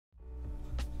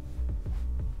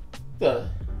the?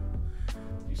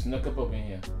 You snuck up in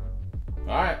here.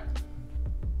 Alright.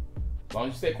 As long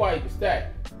as you stay quiet, you can stay.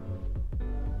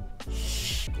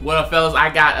 What up, fellas? I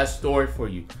got a story for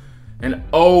you. An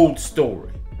old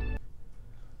story.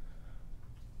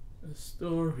 A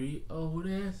story old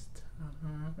as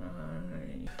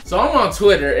time. So I'm on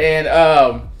Twitter and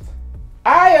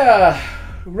I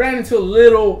ran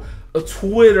into a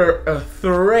Twitter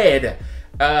thread.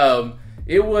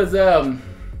 It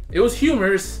was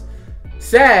humorous,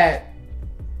 sad,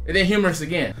 and then humorous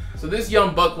again. So this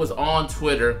young buck was on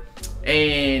Twitter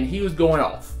and he was going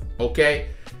off, okay?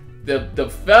 The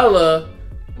fella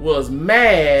was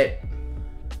mad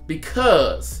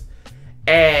because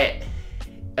at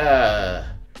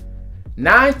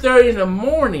 9:30 in the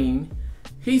morning,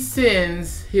 he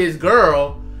sends his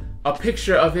girl a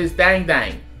picture of his dang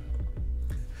dang.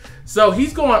 So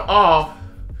he's going off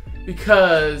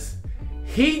because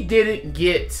he didn't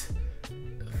get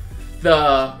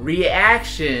the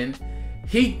reaction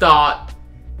he thought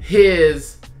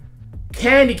his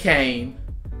candy cane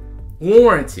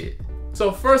warranted.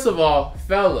 So first of all,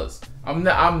 fellas, I'm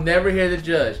never here to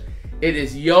judge. It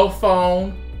is your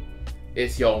phone,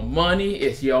 it's your money,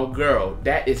 it's your girl.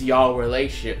 That is your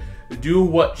relationship. Do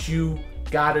what you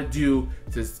gotta do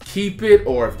to keep it,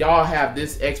 or if y'all have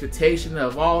this expectation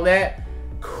of all that,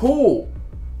 cool.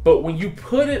 But when you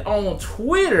put it on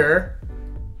Twitter,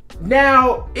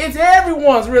 now it's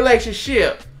everyone's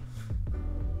relationship.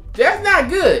 That's not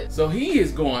good. So he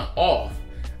is going off.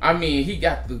 I mean, he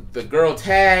got the girl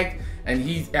tagged, and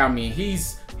he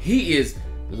is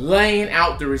laying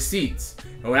out the receipts.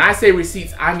 And when I say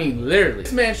receipts, I mean literally.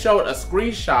 This man showed a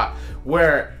screenshot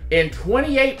where in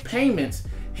 28 payments,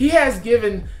 he has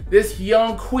given this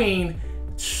young queen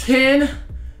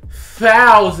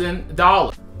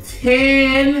 $10,000.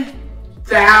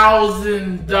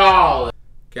 $10,000.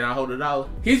 Can I hold a dollar?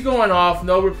 He's going off,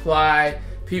 no reply.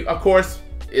 Of course,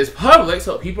 it's public,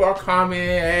 so people are commenting,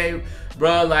 hey,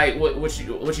 bro, like, what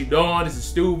you doing? This is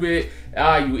stupid.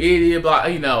 You idiot. Blah.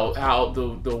 You know how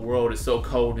the world is so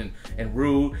cold and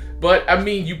rude. But I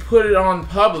mean, you put it on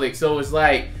public, so it's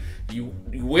like you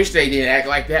wish they didn't act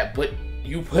like that, but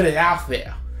you put it out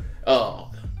there. I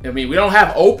mean, we don't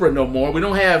have Oprah no more. We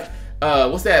don't have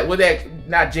what's that?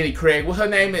 Not Jenny Craig. What's her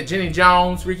name? Jenny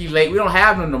Jones, Ricky Lake. We don't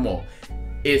have them no more.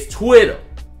 It's Twitter.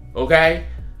 Okay,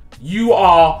 you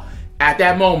are at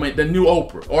that moment the new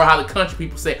Oprah, or how the country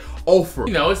people say Oprah.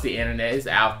 You know, it's the internet. It's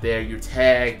out there. You're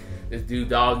tagged. This dude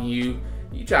dogging you.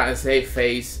 You trying to save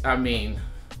face. I mean,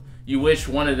 you wish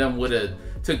one of them would have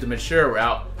took the mature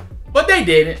route, but they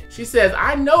didn't. She says,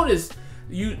 I noticed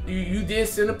you did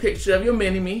send a picture of your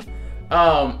mini-me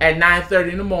at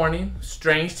 9:30 in the morning.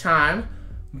 Strange time,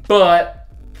 but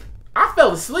I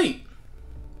fell asleep.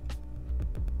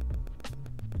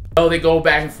 So they go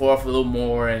back and forth a little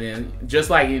more, and then just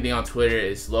like anything on Twitter,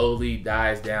 it slowly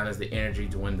dies down as the energy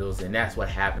dwindles, and that's what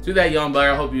happened to that young buck.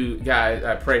 I hope you guys,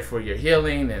 I pray for your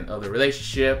healing and of the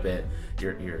relationship and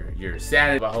your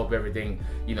sanity. I hope everything,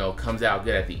 you know, comes out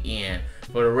good at the end.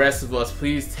 For the rest of us,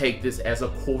 please take this as a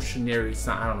cautionary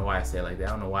sign. I don't know why I say it like that.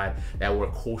 I don't know why that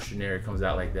word cautionary comes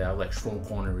out like that. I was like Sean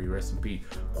Connery, rest in peace.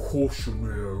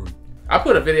 Cautionary. I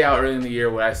put a video out early in the year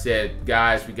where I said,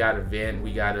 guys, we gotta vent.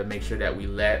 We gotta make sure that we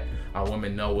let our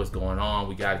women know what's going on.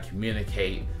 We gotta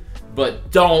communicate, but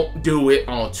don't do it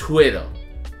on Twitter,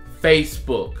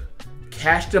 Facebook.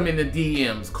 Catch them in the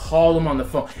DMs, call them on the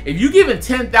phone. If you're giving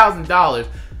 $10,000,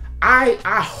 I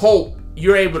hope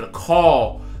you're able to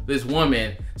call this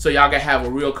woman so y'all can have a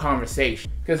real conversation.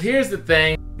 Because here's the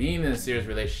thing, being in a serious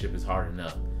relationship is hard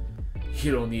enough.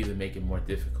 You don't need to make it more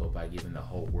difficult by giving the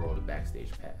whole world a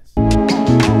backstage pass.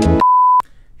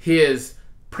 His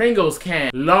Pringles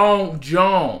can, Long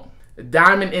John,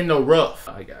 Diamond in the Rough.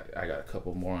 I got a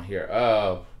couple more on here.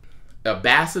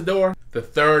 Ambassador, The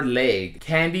Third Leg,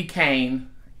 Candy Cane,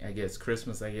 I guess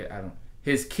Christmas, I don't.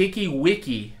 His Kiki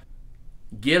Wiki,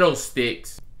 Ghetto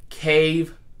Sticks,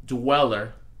 Cave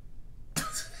Dweller,